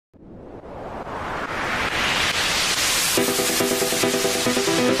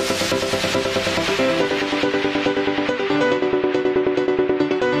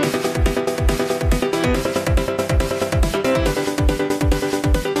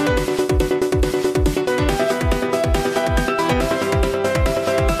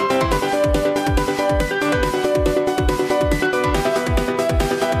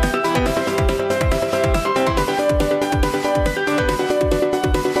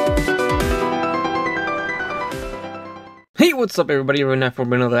Hey, what's up everybody, we're back for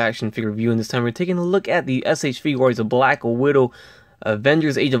another action figure review, and this time we're taking a look at the SH Figuarts Black Widow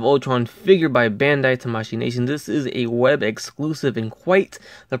Avengers Age of Ultron figure by Bandai Tamashii Nation. This is a web exclusive and quite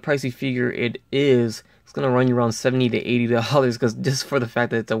the pricey figure it is. It's going to run you around $70 to $80 because just for the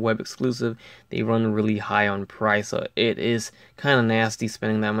fact that it's a web exclusive, they run really high on price. So it is kind of nasty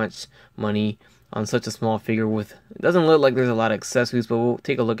spending that much money on such a small figure. With it doesn't look like there's a lot of accessories, but we'll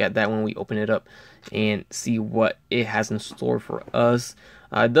take a look at that when we open it up and see what it has in store for us.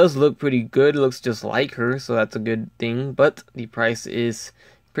 It does look pretty good. It looks just like her, so that's a good thing, but the price is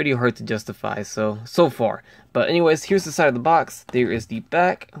pretty hard to justify so far. But anyways, here's the side of the box. There is the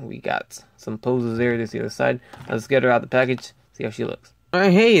back. We got some poses there. There's the other side. Let's get her out of the package, see how she looks.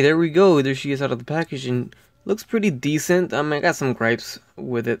 Alright, hey, there we go. There she is out of the package, and looks pretty decent. I got some gripes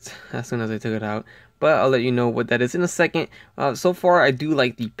with it as soon as I took it out, but I'll let you know what that is in a second. So far, I do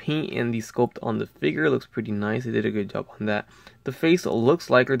like the paint and the sculpt on the figure. It looks pretty nice. They did a good job on that. The face looks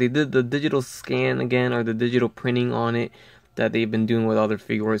like her. They did the digital scan again, or the digital printing on it that they've been doing with other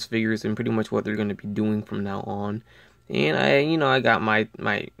Figuarts figures, and pretty much what they're going to be doing from now on. And I got my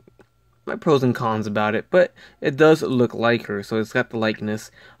pros and cons about it, but it does look like her, so it's got the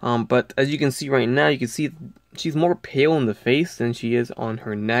likeness. But as you can see right now, you can see she's more pale in the face than she is on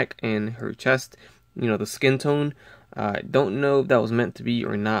her neck and her chest. You know, the skin tone. I don't know if that was meant to be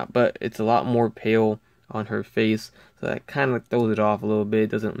or not, but it's a lot more pale on her face, so that kind of throws it off a little bit.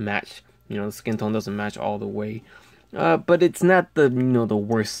 It doesn't match, the skin tone doesn't match all the way. But it's not the the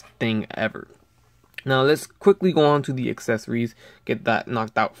worst thing ever. Now let's quickly go on to the accessories, get that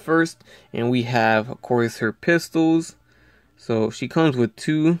knocked out first. And we have, of course, her pistols. So she comes with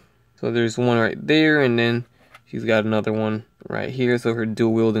two. So there's one right there, and then she's got another one right here. So her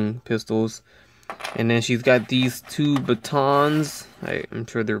dual wielding pistols. And then she's got these two batons. I'm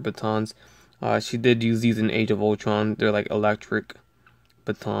sure they're batons. She did use these in Age of Ultron. They're like electric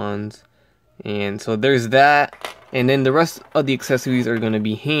batons. And so there's that. And then the rest of the accessories are going to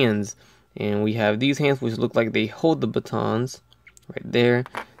be hands. And we have these hands which look like they hold the batons right there.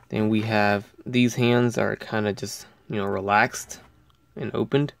 Then we have these hands are kind of just, relaxed and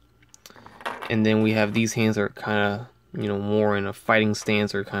opened. And then we have these hands are kind of, more in a fighting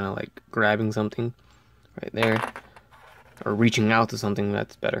stance, or kind of like grabbing something right there. Or reaching out to something,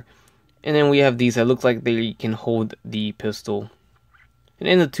 that's better. And then we have these that look like they can hold the pistol. And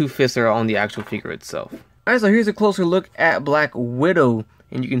then the two fists are on the actual figure itself. Alright, so here's a closer look at Black Widow.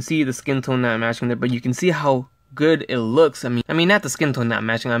 And you can see the skin tone not matching there, but you can see how good it looks. I mean not the skin tone not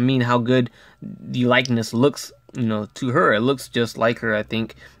matching, I mean how good the likeness looks, to her. It looks just like her, I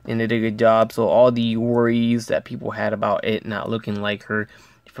think, and they did a good job. So all the worries that people had about it not looking like her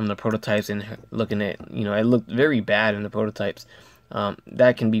from the prototypes, and looking at, it looked very bad in the prototypes.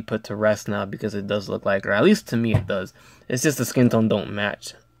 That can be put to rest now because it does look like her. At least to me it does. It's just the skin tone don't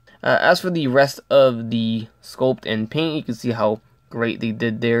match. As for the rest of the sculpt and paint, you can see how great they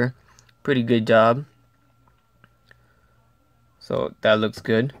did there. Pretty good job. So that looks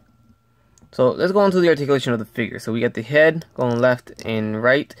good. So let's go on to the articulation of the figure. So we got the head going left and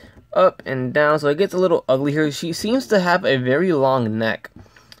right, up and down. So it gets a little ugly here. She seems to have a very long neck.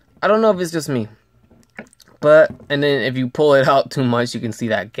 I don't know if it's just me. And then if you pull it out too much, you can see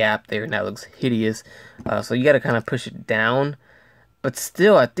that gap there, and that looks hideous. So you got to kind of push it down. But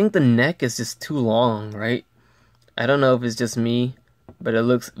still, I think the neck is just too long, right? I don't know if it's just me, but it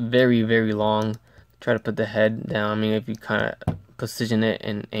looks very, very long. Try to put the head down. I mean, if you kind of position it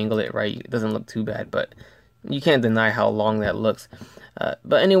and angle it right, it doesn't look too bad, but you can't deny how long that looks.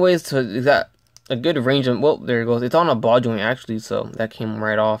 But anyways, so it's got a good range of, well, there it goes. It's on a ball joint, actually, so that came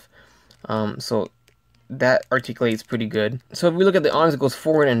right off. So that articulates pretty good. So if we look at the arms, it goes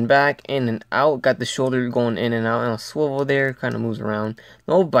forward and back, in and out. Got the shoulder going in and out, and a swivel there, kind of moves around.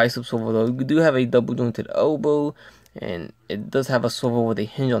 No bicep swivel though. We do have a double jointed elbow, and it does have a swivel with a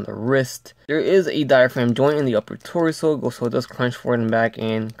hinge on the wrist. There is a diaphragm joint in the upper torso, so it does crunch forward and back,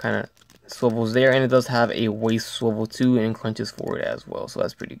 and kind of swivels there. And it does have a waist swivel too, and crunches forward as well, so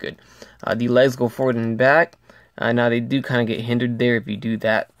that's pretty good. The legs go forward and back. Now they do kind of get hindered there if you do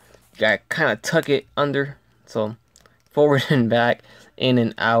that. You gotta kind of tuck it under, so forward and back, in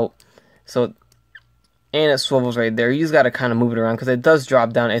and out. So, and it swivels right there. You just gotta kind of move it around because it does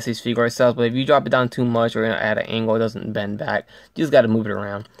drop down SH Figuarts styles, but if you drop it down too much or at an angle, it doesn't bend back. You just gotta move it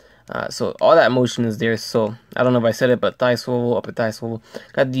around. So all that motion is there. So I don't know if I said it, but thigh swivel, upper thigh swivel.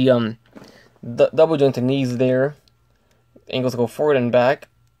 Got the double jointed knees there. Ankles go forward and back.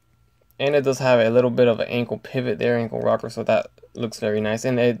 And it does have a little bit of an ankle pivot there, ankle rocker, so that looks very nice.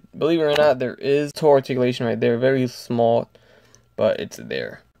 And believe it or not, there is toe articulation right there, very small, but it's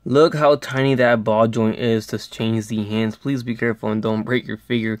there. Look how tiny that ball joint is to change the hands. Please be careful and don't break your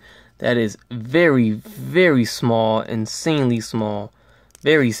figure. That is very, very small, insanely small.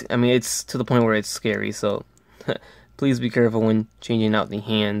 I mean, it's to the point where it's scary, so please be careful when changing out the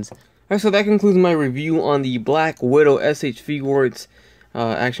hands. Alright, so that concludes my review on the Black Widow SH Figuarts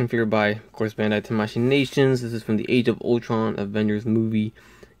action figure by, of course, Bandai Tamashii Nations. This is from the Age of Ultron Avengers movie.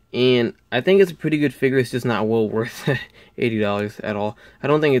 And I think it's a pretty good figure. It's just not well worth $80 at all. I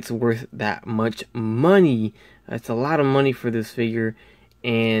don't think it's worth that much money. It's a lot of money for this figure.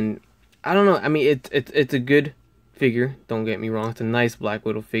 And I don't know. I mean, it's a good figure. Don't get me wrong. It's a nice Black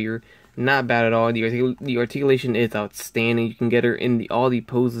Widow figure. Not bad at all. The articulation is outstanding. You can get her in all the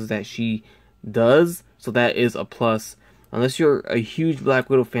poses that she does. So that is a plus. Unless you're a huge Black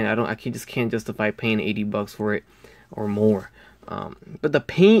Widow fan, I just can't justify paying $80 for it or more. But the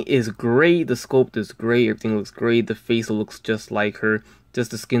paint is great, the sculpt is great, everything looks great, the face looks just like her,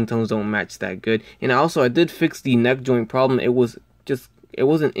 just the skin tones don't match that good. And I did fix the neck joint problem. It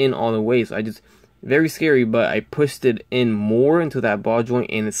wasn't in all the way, so very scary, but I pushed it in more into that ball joint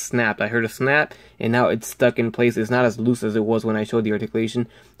and it snapped. I heard a snap and now it's stuck in place. It's not as loose as it was when I showed the articulation,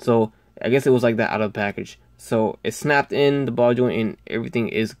 so I guess it was like that out of the package. So it snapped in the ball joint and everything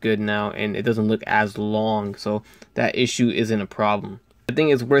is good now, and it doesn't look as long, so that issue isn't a problem. I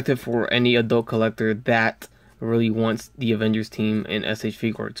think it's worth it for any adult collector that really wants the Avengers team in SH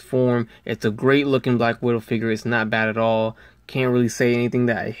Figuarts form. It's a great looking Black Widow figure. It's not bad at all. Can't really say anything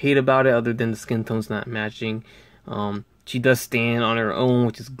that I hate about it other than the skin tones not matching. She does stand on her own,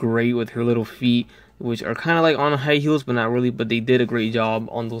 which is great, with her little feet, which are kind of like on high heels, but not really. But they did a great job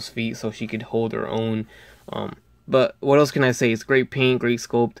on those feet so she could hold her own. But what else can I say? It's great paint, great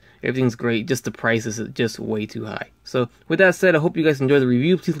sculpt, everything's great, just the price is just way too high. So with that said, I hope you guys enjoyed the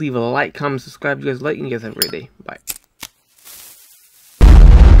review. Please leave a like, comment, subscribe if you guys like, and you guys have a great day. Bye.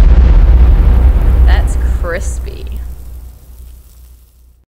 That's crispy.